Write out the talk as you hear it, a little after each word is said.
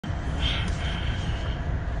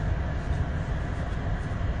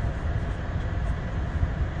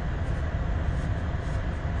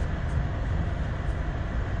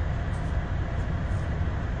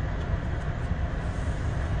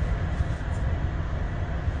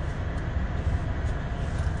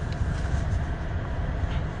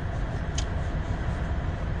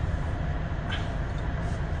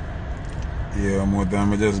Yeah, more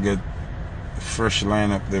time I just get fresh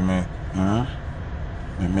lineup there, man.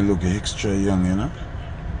 Make me look extra young, you know.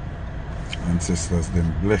 Ancestors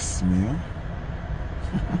them bless me,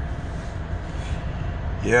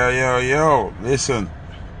 you know. Yo, listen.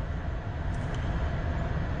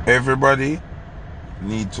 Everybody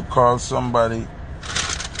need to call somebody,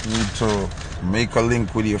 need to make a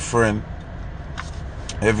link with your friend.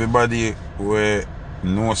 Everybody who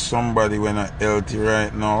know somebody when are healthy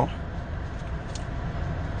right now,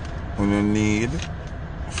 you need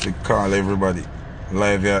to call everybody.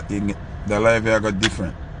 Live here, the live here got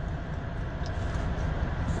different.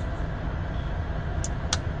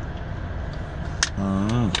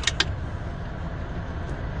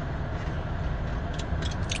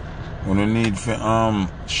 We don't need to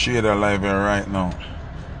share the live here right now.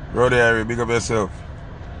 Brother Harry, big up yourself.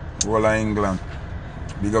 Whole of England.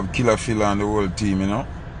 Big up Killer Phil and the whole team, you know.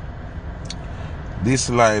 This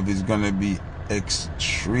live is gonna be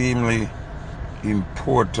extremely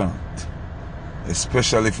important,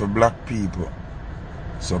 especially for black people.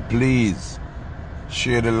 So please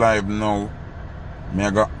share the live now. Me I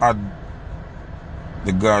go add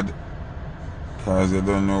the God, cause you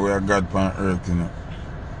don't know where God on earth, you know.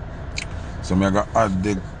 So me I go add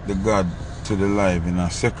the God to the live in a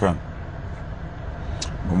second.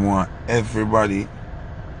 But I want everybody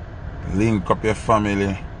link up your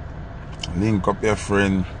family, link up your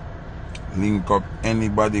friend, link up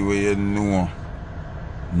anybody where you know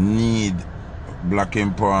need black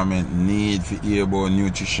empowerment, need to hear about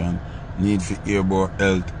nutrition, need to hear about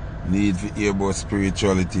health, need to hear about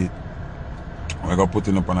spirituality. We're going to put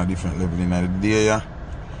it up on a different level in the day, yeah?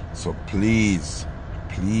 So please,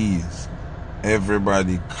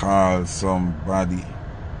 everybody call somebody.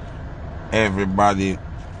 Everybody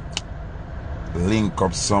link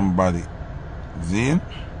up somebody. See?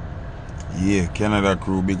 Yeah, Canada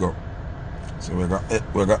crew, big up. So we got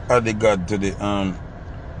add the God to the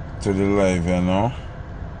live, you know.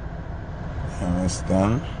 You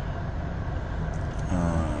understand?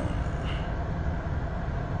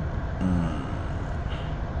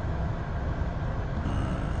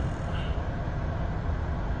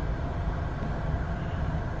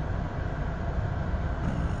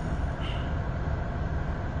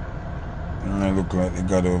 I look like the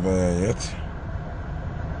God over here yet.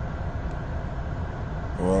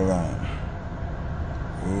 Hold on.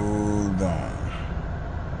 Hold on.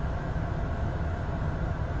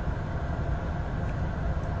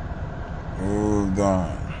 Hold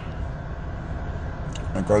on.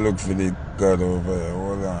 I can look for the God over here.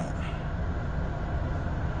 Hold on.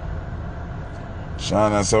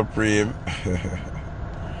 Shana Supreme.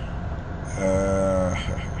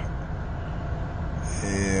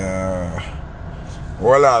 Yeah.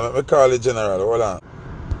 Hold on, let me call the general. Hold on.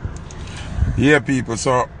 Yeah, people,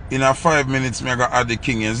 so in a 5 minutes, me I got add the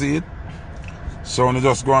king, you see it? So we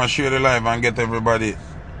just go and share the live and get everybody.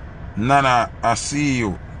 Nana, I see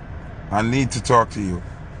you. I need to talk to you.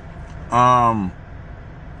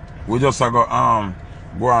 We just go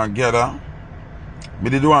go and get her. We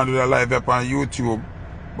did want to do the live up on YouTube,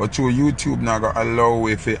 but through YouTube now got allow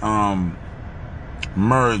if it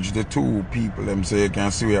merge the two people them so you can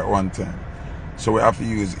see it at one time. So we have to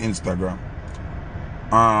use Instagram.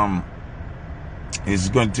 It's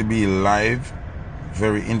going to be live,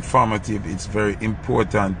 very informative. It's very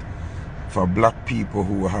important for black people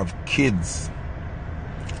who have kids,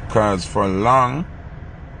 because for long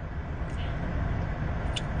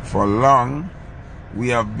we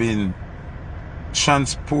have been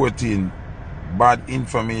transporting bad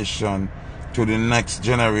information to the next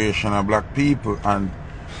generation of black people, and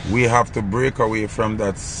we have to break away from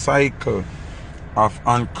that cycle of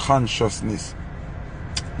unconsciousness,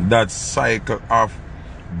 that cycle of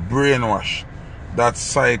brainwash, that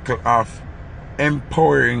cycle of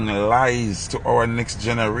empowering lies to our next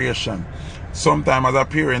generation. Sometimes as a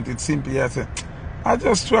parent, it's simply I say, I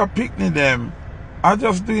just try to picnic them. I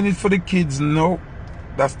just doing it for the kids. No,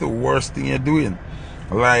 that's the worst thing you're doing.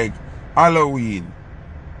 Like Halloween,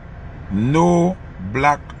 no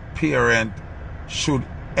black parent should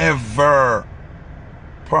ever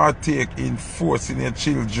partake in forcing your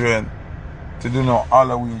children to do no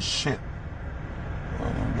Halloween shit. You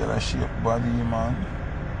don't get a shape body, man.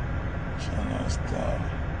 You understand?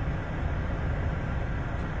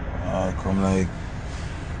 I come like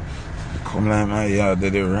my yard to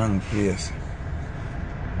the wrong place.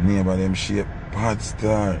 Neighbor them shape bad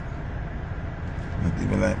star. Not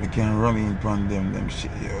even like me can run in upon them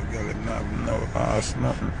shit. Yo, girl, them not have no ass,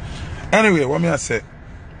 nothing. Anyway, what me I say?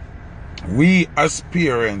 We as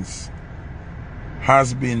parents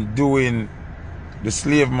has been doing the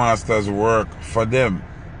slave masters work for them.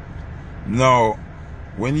 Now,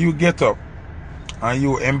 when you get up and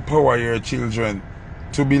you empower your children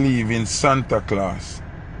to believe in Santa Claus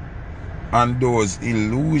and those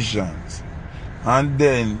illusions, and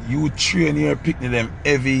then you train your picnic them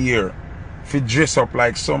every year to dress up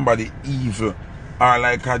like somebody evil or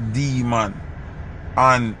like a demon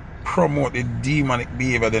and promote the demonic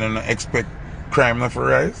behavior, then you don't expect crime not to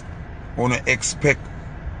rise, you don't expect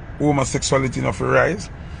homosexuality not to rise,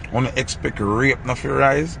 you don't expect rape not to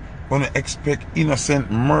rise, you don't expect innocent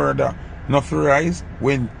murder not to rise.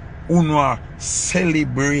 When you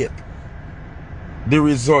celebrate the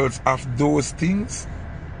results of those things,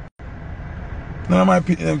 none of my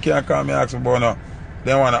people them can't call me ask me about no.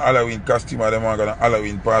 They want a Halloween costume or they want a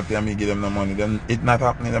Halloween party and me give them the money. Then it not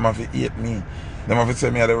happening. Them have to hate me. Them have to say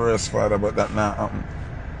me are the worst father, but that not happen.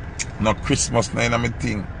 No Christmas, no in my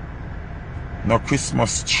thing. No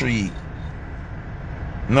Christmas tree.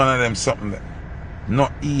 None of them something there. No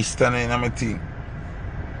Easter, no in my thing.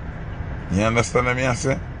 You understand what I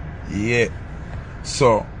say? Yeah.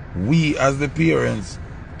 So we as the parents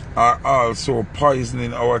are also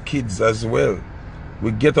poisoning our kids as well.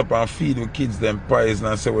 We get up and feed the kids them poison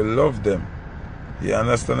and say we love them. You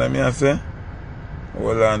understand what I say?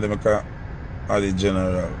 Hold on, them are the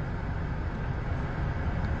general.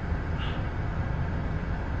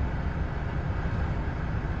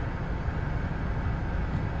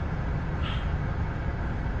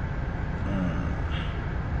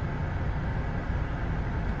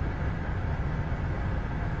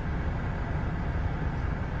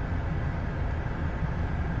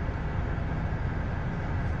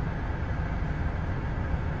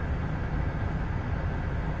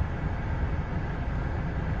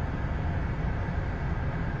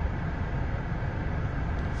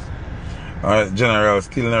 Alright, General,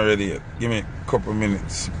 still not ready yet. Give me a couple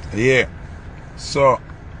minutes. Yeah. So,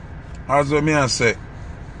 as what I say,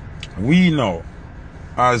 we know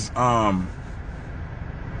as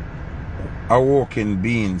awoken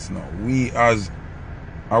beings now. We as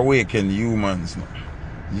awakened humans now.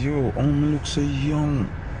 Yo, me look so young.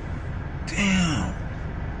 Damn.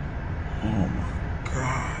 Oh my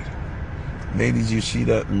God. Ladies, you see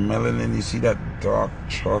that melanin? You see that dark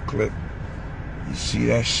chocolate? You see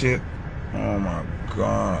that shit? Oh my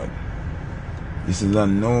God. This is a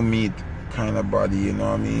no meat kind of body, you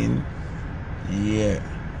know what I mean? Yeah.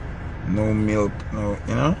 No milk, no,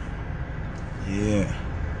 you know? Yeah.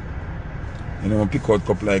 You know, pick out a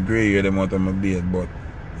couple like grey hair, them out of my beard, but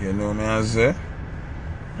you know what I say?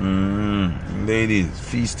 Ladies,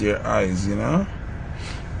 feast your eyes, you know?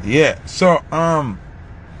 Yeah. So,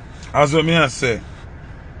 as what I say,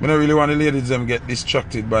 I don't really want the ladies them get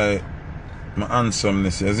distracted by my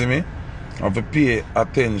handsomeness, you see me? I have to pay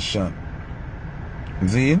attention.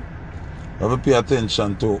 See? I have to pay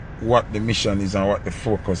attention to what the mission is and what the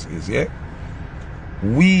focus is, yeah?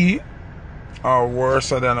 We are worse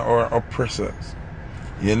than our oppressors.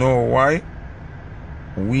 You know why?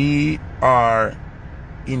 We are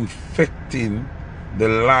infecting the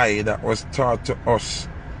lie that was taught to us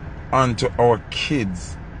onto our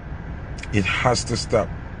kids. It has to stop.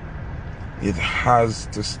 It has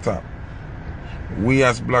to stop. We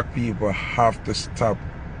as black people have to stop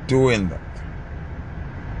doing that.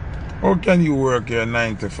 How can you work your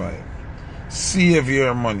 9 to 5, save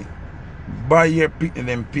your money, buy your picnic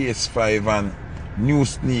them PS5 and new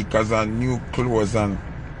sneakers and new clothes and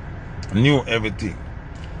new everything,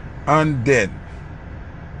 and then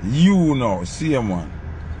you know, same one,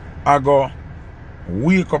 I go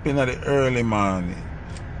wake up in the early morning,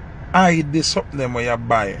 hide the something them where you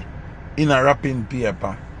buy in a wrapping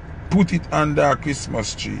paper, put it under a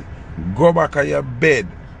Christmas tree, go back to your bed,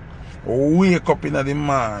 wake up in the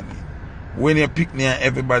morning when you picnic and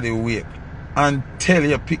everybody wake, and tell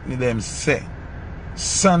your picnic them say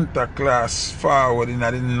Santa Claus forward in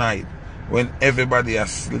the night when everybody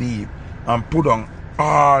asleep, and put on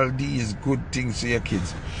all these good things to your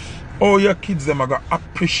kids. Oh, your kids them are going to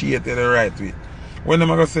appreciate it the right way. When them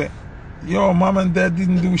are going to say, yo, mom and dad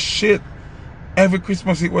didn't do shit. Every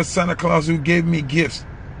Christmas it was Santa Claus who gave me gifts.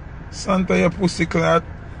 Santa, your pussy clad.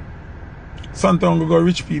 Santa don't go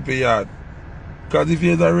rich people yard. Because if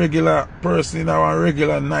you're a regular person in our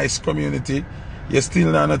regular nice community, you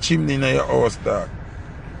still not a chimney in your house, dog.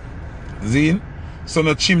 Zine? So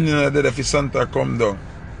no chimney in there if Santa come down.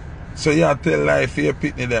 So you tell lie for your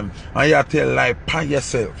picnic them. And you tell lie by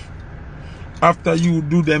yourself. After you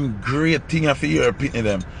do them great things for your picnic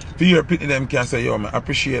them. For your picnic them can say, yo, I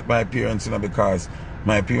appreciate my parents, you know, because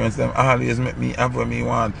my parents them always make me have what me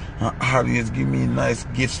want. And always give me nice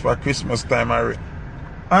gifts for Christmas time.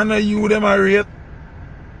 I know you them are rate.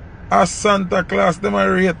 As Santa Claus them are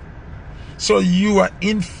rate. So you are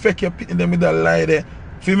infect your pitting them with a lie there.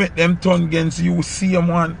 If you make them turn against you, see them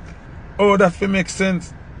one. Oh, that fi make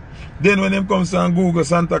sense. Then when them comes on Google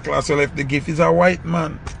Santa Claus who left the gift is a white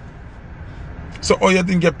man. So all you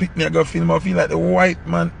think you pick me, I go film, I feel like the white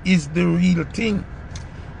man is the real thing.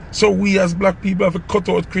 So we as black people have to cut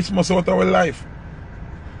out Christmas out of our life.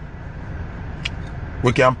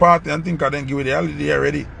 We can party and think I then give you the holiday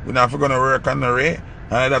already. We're not going to work on the ray.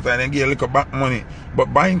 And that time then give a little back money.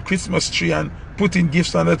 But buying Christmas tree and putting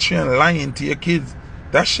gifts on the tree and lying to your kids,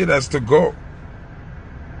 that shit has to go.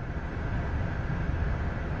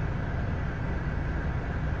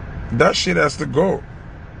 That shit has to go.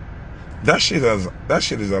 That shit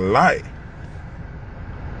is a lie.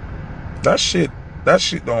 That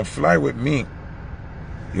shit don't fly with me.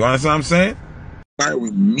 You understand what I'm saying? Fly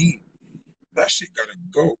with me. That shit gotta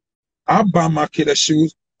go. I buy my kid a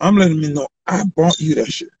shoes. I'm letting me know I bought you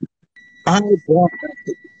that shit. I bought that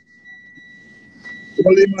shit.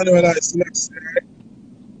 Well, Emmanuel, I select.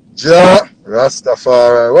 Ja,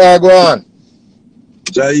 Rastafari. Where go on?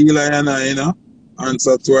 Jaila, you know,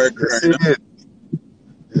 answer to our You cry. see it.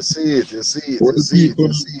 You see it. You see it. Well, You see it. people,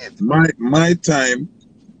 You see it. my time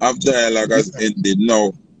of dialogue has ended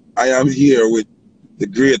now. I am here with the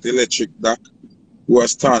great Electric Doc, who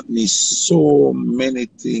has taught me so many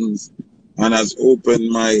things and has opened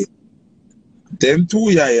my them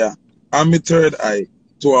two yaya and my third eye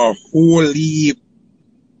to a whole heap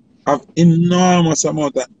of enormous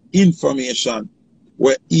amount of information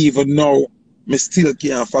where even now me still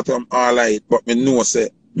can't fathom all of it, but me know say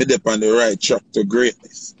me dep on the right track to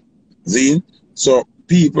greatness. See? So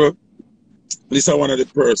people, this is one of the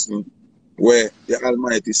person where the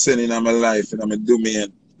Almighty sending in my life and I'm a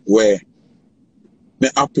domain where me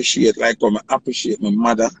appreciate like how I appreciate my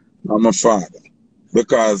mother and my father.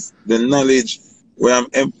 Because the knowledge where I'm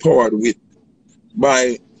empowered with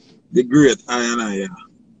by the great I and I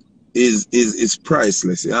is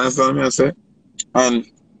priceless. You understand what I say? And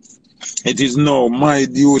it is now my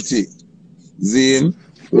duty, Zane,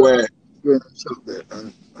 where to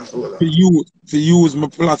use my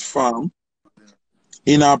platform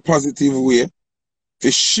in a positive way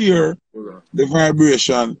to share the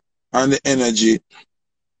vibration and the energy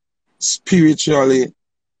spiritually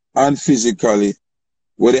and physically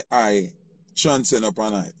with the eye transcend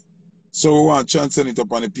upon it. So we want to transcend it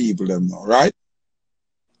upon the people them now, right?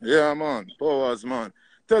 Yeah, man. Powers, man.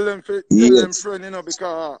 Tell them, friend, you know,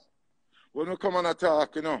 because when we come on a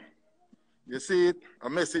talk, you know, you see it, a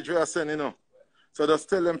message we are sending, you know. So just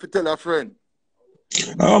tell them to tell a friend.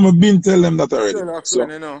 I've been tell them that already. Tell a friend, So,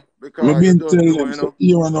 you know, because I've you been don't tell know, them, you so know.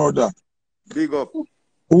 you know that. Big up.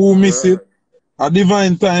 Who miss it? A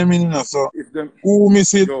divine timing, you know, so If them, who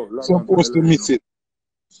miss it, yo, supposed to miss it.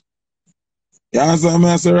 You understand me,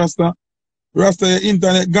 I say, Rasta? Rasta, your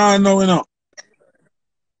internet gone now, you know.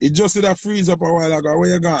 It just did a freeze up a while ago. Where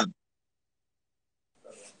you gone?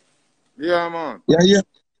 Yeah, man. Yeah.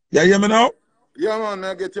 You hear me now? Yeah, man,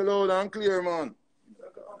 I get you loud and clear, man.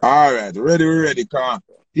 Alright, ready, car.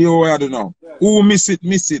 Here what I do now. Who miss it,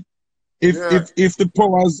 miss it. If the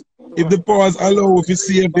powers allow if you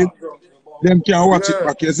save it, them can watch it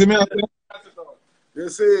back. You see me? You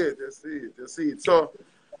see it. So,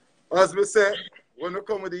 as we say, when we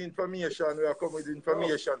come with the information, we are coming with the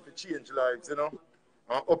information to change lives, you know,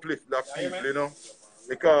 and uplift black people, you know.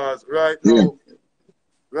 Because right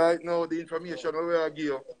now, the information we are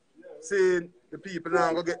giving, saying the people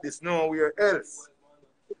now go get this nowhere else.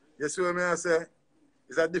 You see what I say?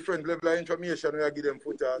 It's a different level of information we are giving them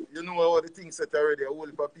Foota. You know all the things set already, a whole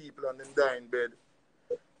heap of people on them dying bed.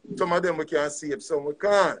 Some of them we can save, some we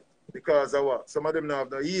can't. Because of what? Some of them don't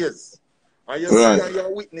have no ears. And you see and you're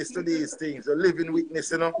a witness to these things. You're a living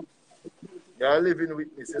witness, you know. You're a living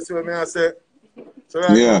witness. You see what I say? So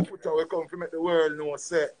right now, Foota we come to make the world know,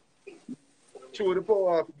 say, through the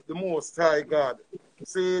power of the Most High God,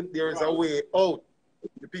 saying there is a way out.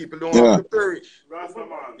 The people don't have to perish.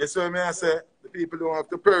 You see what I say? The people don't have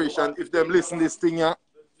to perish. And if them listen to this thing, yeah,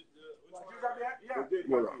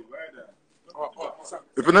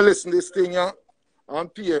 if you don't listen to this thing, yeah,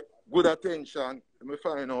 and pay good attention, let me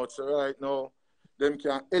find out, so right now, them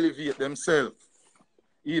can elevate themselves,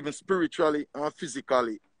 even spiritually and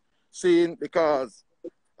physically. Saying because,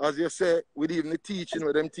 as you say, with even the teaching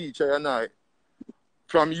with them teacher and I,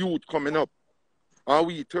 from youth coming up, and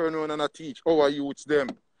we turn around and teach our youths them,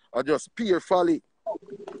 I just peer folly.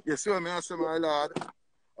 You see what I say, my lad?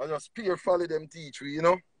 I just peer folly them teach we, you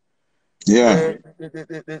know? Yeah.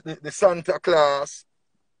 The Santa Claus,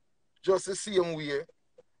 just the same way.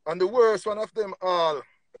 And the worst one of them all,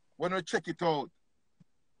 when we check it out,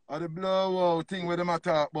 are the blowout thing where them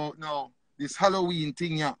talk about now, this Halloween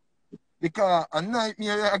thing, yeah. Because a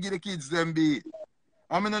nightmare I give the kids them be.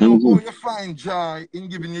 I mean, I know how you find joy in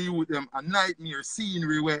giving the youth them a nightmare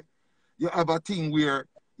scenery where you have a thing where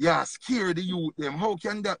you scare the youth them. How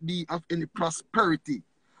can that be of any prosperity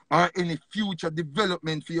or any future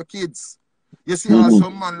development for your kids? You see how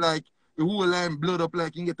some man like the whole line blood up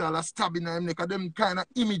like you get all a stabbing in them neck of them kind of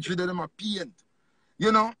imagery that them a paint.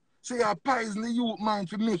 You know? So you poison the youth mind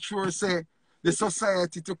to make sure say the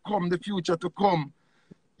society to come, the future to come,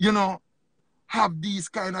 you know, have these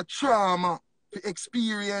kind of trauma to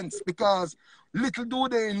experience, because little do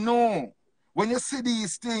they know, when you see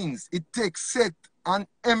these things, it takes set and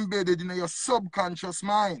embedded in your subconscious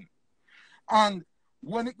mind. And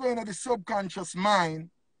when it goes into the subconscious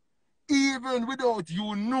mind, even without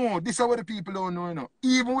you know, this is what the people don't know, you know,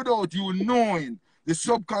 even without you knowing, the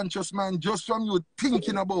subconscious mind, just from you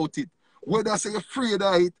thinking about it, whether say you're afraid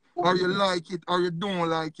of it, or you like it, or you don't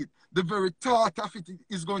like it, the very thought of it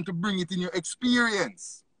is going to bring it in your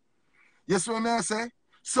experience. You see what I say?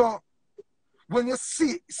 So, when you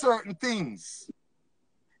see certain things,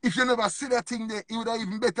 if you never see that thing there, it would have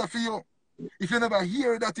even better for you. If you never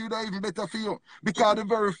hear that, it would have even better for you. Because the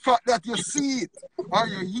very fact that you see it, or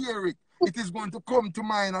you hear it, it is going to come to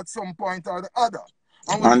mind at some point or the other.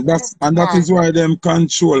 And that is why them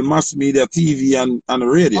control mass media, TV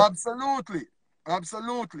and radio. Absolutely.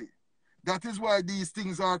 Absolutely. That is why these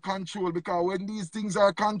things are controlled, because when these things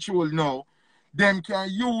are controlled now, them can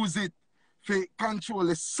use it to control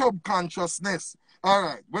the subconsciousness. All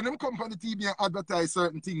right. When them come on the TV and advertise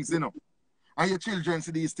certain things, you know, and your children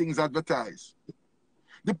see these things advertised,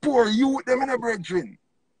 the poor youth, them in a brethren,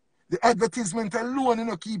 the advertisement alone, you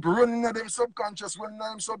know, keep running at them subconscious. When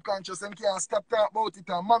them subconscious, them can't stop talking about it.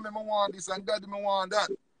 And mommy, I want this, and daddy, I want that.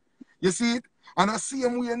 You see it? And I see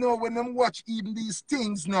them, you know, when them watch even these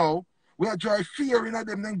things now, we are drive fear in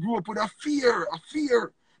them, then grow up with a fear.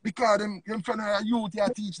 Because them from a youth, you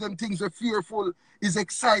teach them things are fearful, is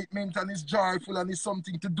excitement and is joyful and is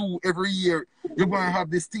something to do every year. You're going to have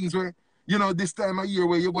these things where, you know, this time of year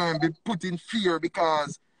where you're going to be put in fear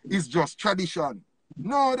because it's just tradition.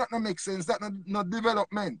 No, that don't make sense. That not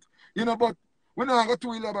development. You know, but we're not going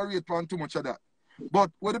to elaborate on too much of that. But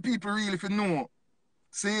what the people really if you know,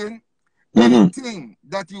 saying anything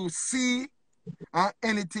that you see or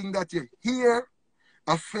anything that you hear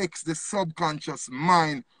affects the subconscious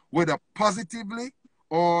mind, whether positively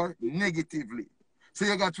or negatively. So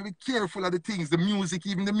you got to be careful of the things, the music,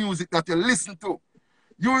 even the music that you listen to.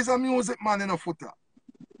 You is a music man in a Foota.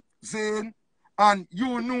 Saying, and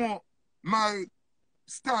you know my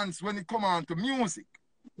stance when it come on to music.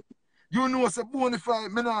 You know, it's a bona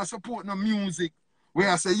fide, me not support no music where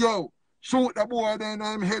I say, yo, shoot the boy then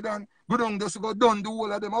I'm head on, go down just go done the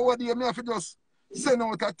whole of them. And what do you mean if you just send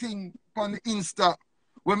out a thing on the Insta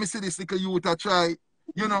when me see this little youth I try,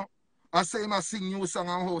 you know, I say I sing new song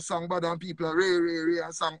and how song bad and people are ray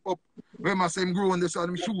and song up. When I say him grow on this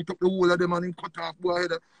and shoot up the whole of them and him cut off boy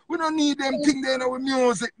head. We don't need them thing there with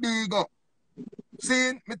music big up.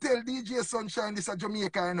 See, me tell DJ Sunshine this a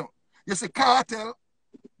Jamaica, you know. You see Cartel,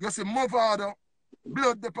 you see Movado,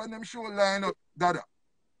 blood upon them shoulder line up, dada.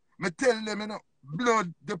 Me tell them, you know,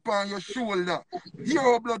 blood upon your shoulder.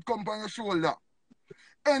 Hero blood come on your shoulder.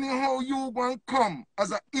 Anyhow, you going to come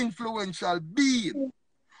as an influential being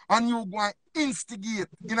and you going to instigate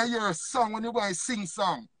in your song when you going to sing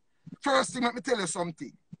song. First thing, let me tell you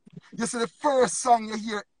something. You see the first song you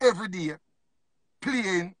hear every day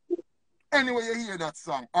playing, anyway you hear that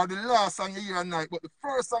song, or the last song you hear at night, but the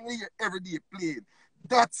first song you hear every day playing,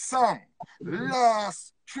 that song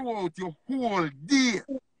lasts throughout your whole day.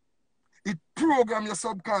 It programs your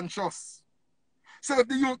subconscious. So if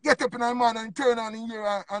you get up in the morning and turn on the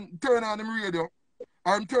ear and turn on the radio,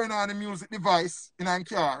 or turn on the music device in a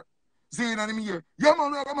car, saying on the ear, yeah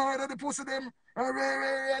man, we're going to murder the pussy them,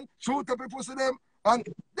 and shoot up the pussy them, and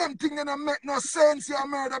them things don't make no sense, you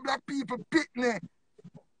murder black people, pitney.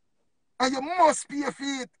 And you must pay for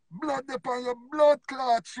it. Blood upon your blood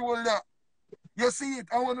clot shoulder. You see it,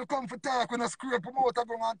 and when we come for talk, we don't scrape them out and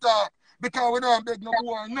go and talk, because we don't beg no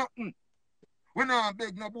boy nothing. We don't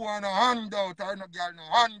beg no boy no handout or no girl no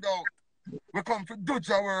handout. We come for do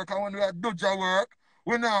your work, and when we are do your work,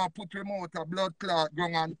 we now put them out a blood clot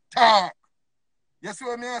going and talk. You see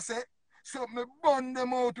what I say? So me burn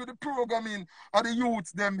them out with the programming of the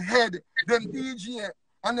youths, them head, them DJ,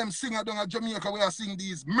 and them singer down at Jamaica where I sing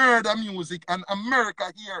these murder music, and America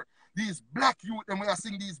here, these black youth, them where I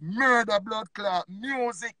sing these murder blood clot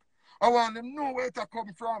music. I want them know where it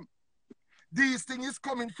come from. These things is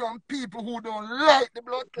coming from people who don't like the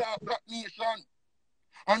blood clot black nation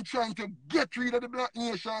and trying to get rid of the black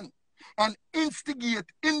nation. and instigate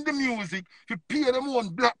in the music to pay them own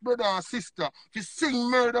black brother and sister, to sing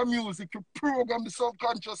murder music, to program the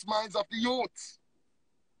subconscious minds of the youths.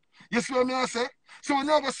 You see what I say? So we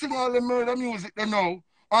never sing all the murder music they know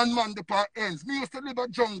and man the part ends. Me used to live a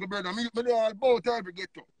jungle, brother. Me there all about every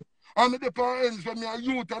ghetto. And me the part ends when me a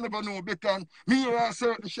youth I never know better. And me hear a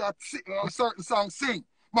certain shot, a certain song sing.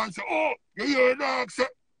 Man say, oh, you hear a dog say,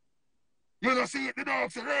 you know, see it, the dog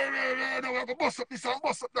say, now we have to bust up this and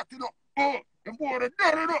bust up that, you know. Oh, them boy, they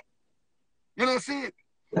dead, you know. You know, see it.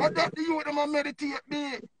 And that the youth, them a meditate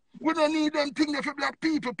big. We don't need them things for black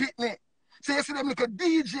people, picnic. So you see them like a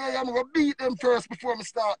DJ, I'm going to beat them first before I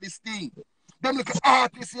start this thing. Them like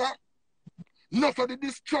artists, yeah. Enough of the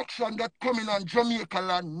destruction that coming on Jamaica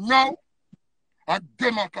land now, and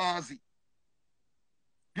them a cause it.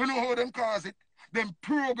 You know how them cause it? Them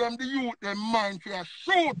program the youth, them mind for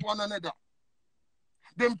shoot one another.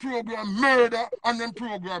 Them program murder and them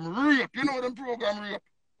program rape. You know them program rape?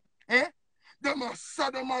 Eh? Them a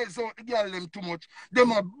sodomize out the girl them too much.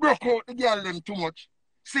 Them a broke out the girl them too much.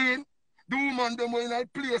 See? The woman them were in a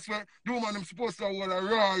place where the woman them supposed to hold a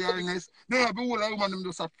royalness. They have the whole woman them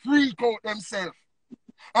just a freak out themselves.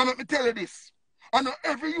 And let me tell you this. I know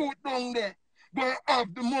every youth down there going to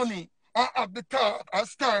have the money and have the talk and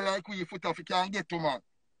style like we Foota can get to man.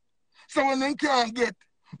 So when they can't get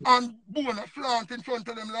and bone a flaunt in front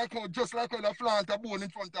of them like how just like how they flaunt a bone in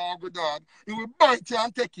front of a good dog, he will bite you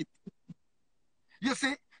and take it. You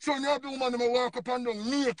see? So when you have the woman who walk up and down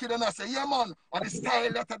naked and I say, yeah man, and the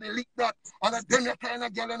style that and the lick that, and then the kind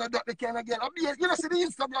of girl and that the kind of girl. You know see the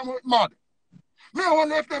Instagram with mad. Me I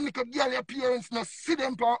wonder if them little girl appearance no see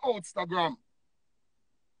them on Instagram.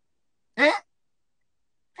 Eh?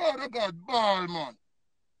 Father God ball man.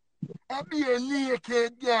 I be a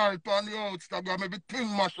naked girl on the Instagram, everything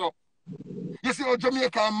mash up. You see how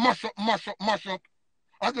Jamaica mash up.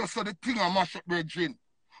 I just saw the thing I mash up, brethren.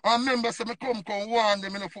 I remember say me come warn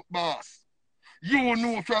them in the football. You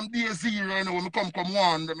know from day zero, you know, when me come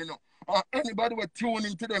warn them, you know. Anybody will tune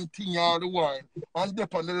into them thing all the while and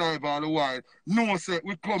dip on the live all the while, know say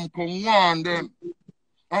we come warn them.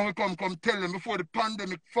 And we come tell them before the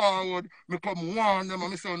pandemic forward, me come warn them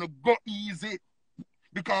and me say, no, go easy.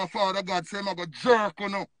 Because Father God say, I'm going to jerk, you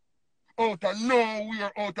know. Out of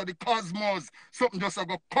nowhere, out of the cosmos, something just going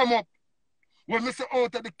to come up. When we say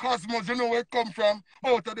out of the cosmos, you know where it come from?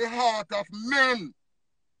 Out of the heart of men.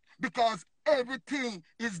 Because everything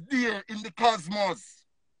is there in the cosmos.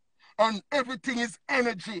 And everything is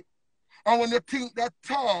energy. And when you think that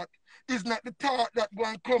thought is not the thought that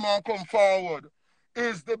going to come forward,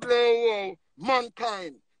 is the blow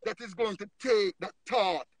mankind that is going to take that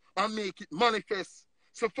thought and make it manifest.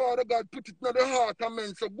 So Father God put it in the heart of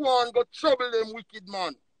men. So go and go trouble them wicked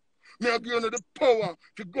man. May I give you the power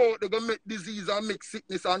to go out there and make disease and make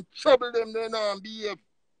sickness and trouble them then and behave.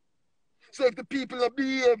 So if the people don't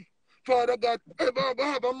behave, Father God, ever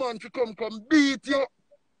have a man to come beat you.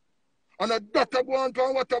 And that I go on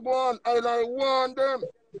and what I go on, I warn them.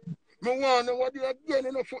 I warn them what they again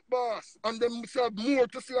in the football. And them say more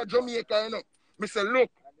to see a Jamaica, you know. I say, look,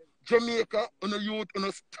 Jamaica, on the youth, on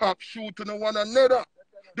the stop shooting one another.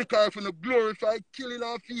 Because if you glorify killing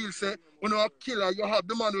and feel, say, when you're a killer, you have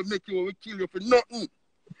the man who make you, will kill you for nothing.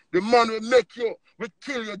 The man will make you, will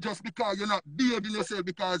kill you just because you're not behaving yourself,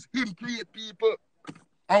 because him create people.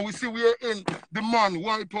 And we see we're in the man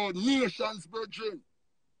wipe out nations, brethren.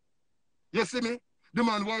 You see me? The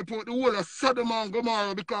man wipe out the whole of Sodom and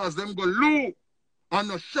Gomorrah because them go low and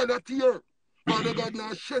not shed a tear. Father God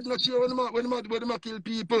not shed no tear when them kill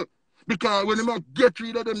people. Because when them get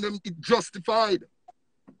rid of them it justified.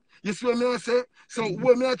 You see what I say? So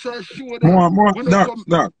when I try to show them...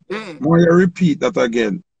 More you repeat that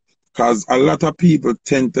again. Because a lot of people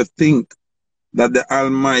tend to think that the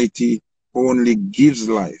Almighty only gives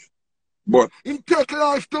life. But He take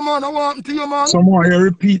life to man, I want to you, man. Some more you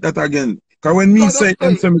repeat that again. Because when me say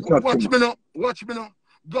watch me now.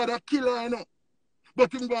 God a killer, you know.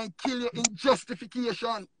 But him going to kill you in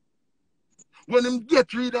justification. When him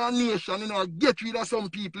get rid of a nation, you know, or get rid of some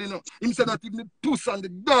people, you know, him say not even the puss and the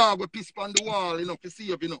dog will piss on the wall, you know, to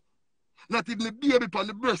save, you know. Not even the baby on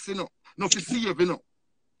the breast, you know, not to save, you know.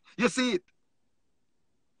 You see it?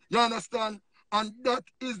 You understand? And that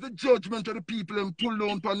is the judgment of the people and pull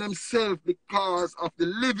down upon themselves because of the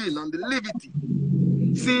living and the liberty.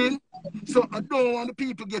 See? So I don't want the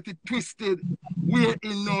people get it twisted where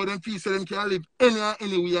in now them feel so them can live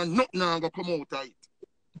anywhere and nothing now go come out of it.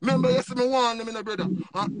 Remember, you see me warn them, you know, brother.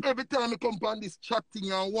 And every time I come on this chat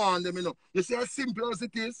thing and warn them, you know. You see how simple as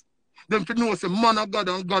it is? Them for know say man of God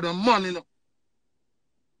and God and man, you know.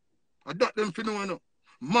 And that them for know, you know.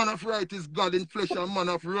 Man of right is God in flesh and man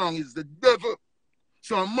of wrong is the devil.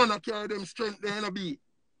 So a man carry them strength there, you know, be.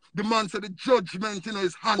 The man said the judgment, you know,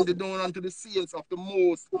 is handed down unto the saints of the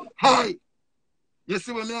Most High. You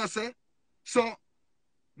see what I say? So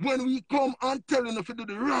when we come and tell them if you do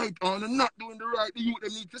the right or not doing the right, the youth they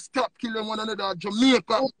need to stop killing one another.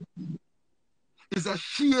 Jamaica is a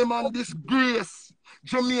shame and disgrace.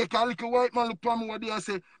 Jamaica, little white man look at me one day and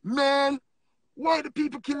say, man, why do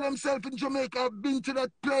people kill themselves in Jamaica? I've been to that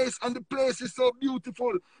place and the place is so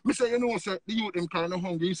beautiful. Me say, you know, sir, the youth them kind of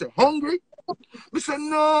hungry. You say, hungry? Me say,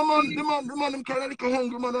 no, man, the man them kind of like a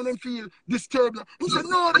hungry man and them feel disturbed. Me say,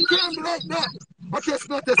 no, they can't be like that. I test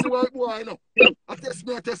me, the white boy, you know. I test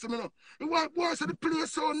me, you know. The white boy said the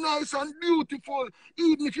place so nice and beautiful.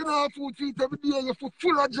 Even if you don't have food to eat every day, you're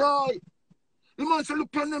full of joy. The man say,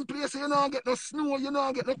 look on them places, you don't get no snow, you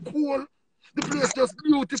don't get no cold. The place just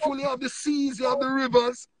beautiful. You have the seas, you have the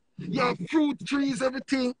rivers, you have fruit trees,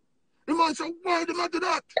 everything. The man say, why do I do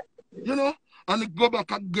that? You know? And it go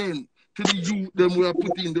back again to the youth them we are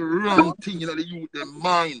putting the wrong thing in the youth them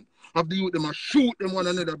mind. Have the youth them a shoot them one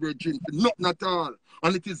another brethren. Nothing at all.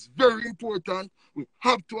 And it is very important. We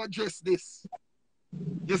have to address this.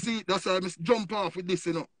 You see, that's why I must jump off with this,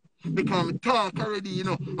 you know. Because I talk already, you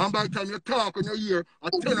know. And by the time you talk on your ear,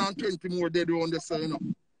 10 and 20 more dead around the sun, you know.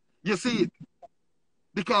 You see it?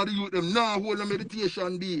 Because the youth them now hold a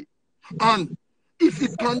meditation day. And if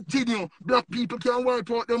it continue, black people can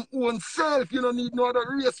wipe out them own self. You don't need no other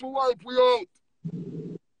race to wipe we out.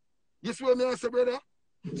 You see what I say, brother?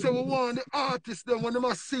 So we want the artists them when they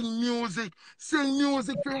must sing music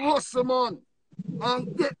for hustle, man.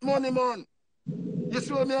 And get money, man. You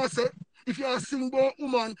see what I say? If you sing about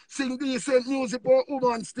woman, sing decent music about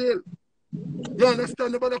woman still. You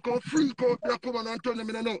understand? Nobody come freak out black woman and turn them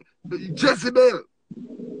in a Jezebel.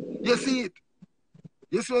 You see it?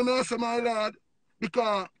 You see what I say, my lord?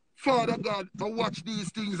 Because Father God, I watch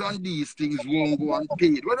these things and these things won't go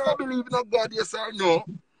unpaid. Whether I believe in a God, yes or no,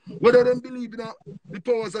 whether they believe in the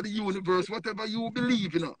powers of the universe, whatever you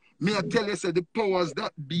believe in, may I tell you, say, the powers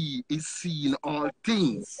that be is seeing all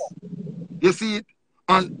things. You see it?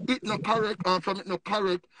 And it not correct, and from it not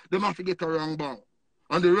correct, they have to get a wrong bang.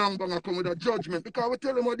 And the wrong bang come with a judgment. Because we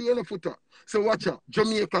tell them what the end of Foota. So watch out.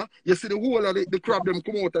 Jamaica, you see the whole of the crab them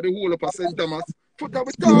come out of the whole of St. Thomas. Foota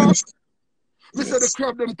we talk. We say the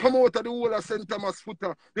crab them come out of the whole of St. Thomas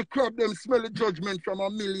Foota. The crab them smell the judgment from a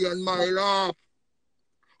million mile off.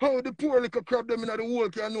 How the poor little crab them in the whole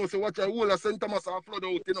can know. So watch out, the whole of St. Thomas are flood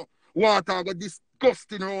out, you know. Water got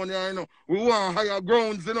disgusting around here, you know. We want higher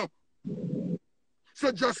grounds, you know.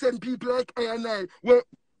 So just send people like I and I, well,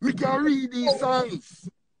 we can read these signs.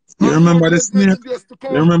 You remember the snake? You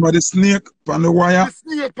remember the snake on the wire? The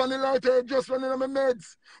snake on the light wire just running on my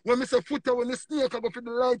meds. When I say Foota, when the snake I go for the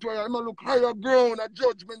light wire, I'm going to look higher ground, a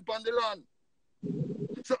judgment on the land.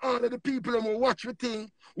 So all of the people that watch the thing,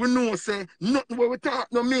 we know say nothing where we talk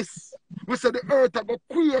no miss. We say the earth I go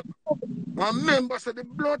quake. And remember say the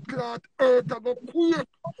blood clot earth I go quake.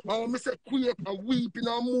 And when we say quake, a weeping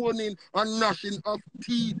and mourning and gnashing of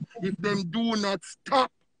teeth if them do not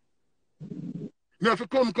stop. Me have to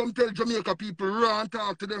come tell Jamaica people raw and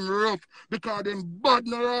talk to them rough because them bad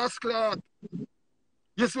no rascal.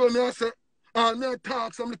 You see what I say? And me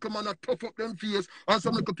talk some little man that tough up them face and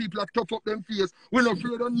some little people that tough up them face. We're not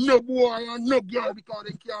afraid of no boy and no girl because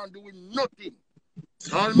they can't do nothing.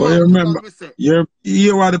 But you remember, you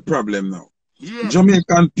hear what the problem now. Yeah.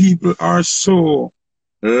 Jamaican people are so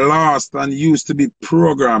lost and used to be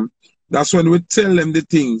programmed. That's when we tell them the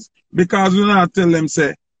things. Because we not tell them,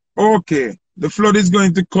 say, okay, the flood is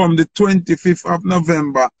going to come the 25th of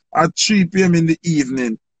November at 3 p.m. in the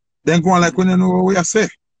evening. Then go on like we don't know what we are saying.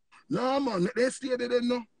 No, man, they stay there,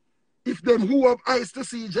 no. If them who have eyes to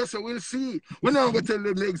see, just will see. We're not going to tell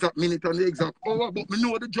them the exact minute and the exact hour, but we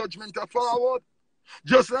know the judgment are forward.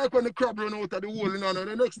 Just like when the crab run out of the hole, you know, and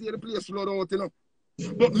the next day the place flood out, you know.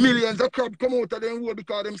 But millions of crab come out of them hole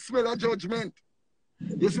because them smell a judgment.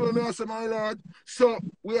 You see what I say, my lord? So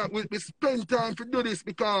we spend time to do this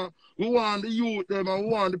because we want the youth them and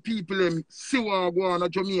we want the people them see what go on in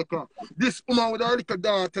Jamaica. This woman with her little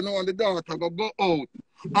daughter now and the daughter go out.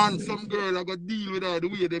 And some girl are going to deal with her the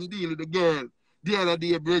way them deal with the girl the other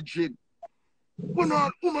day, bridging. When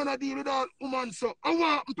all woman are deal with all woman, so I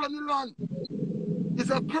want upon the land. It's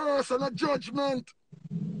a curse and a judgment.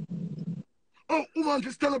 Oh, woman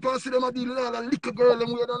just stand up and see them a deal with all a little girl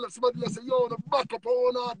and we don't somebody say, yo, the back up, I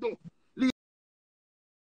want to do.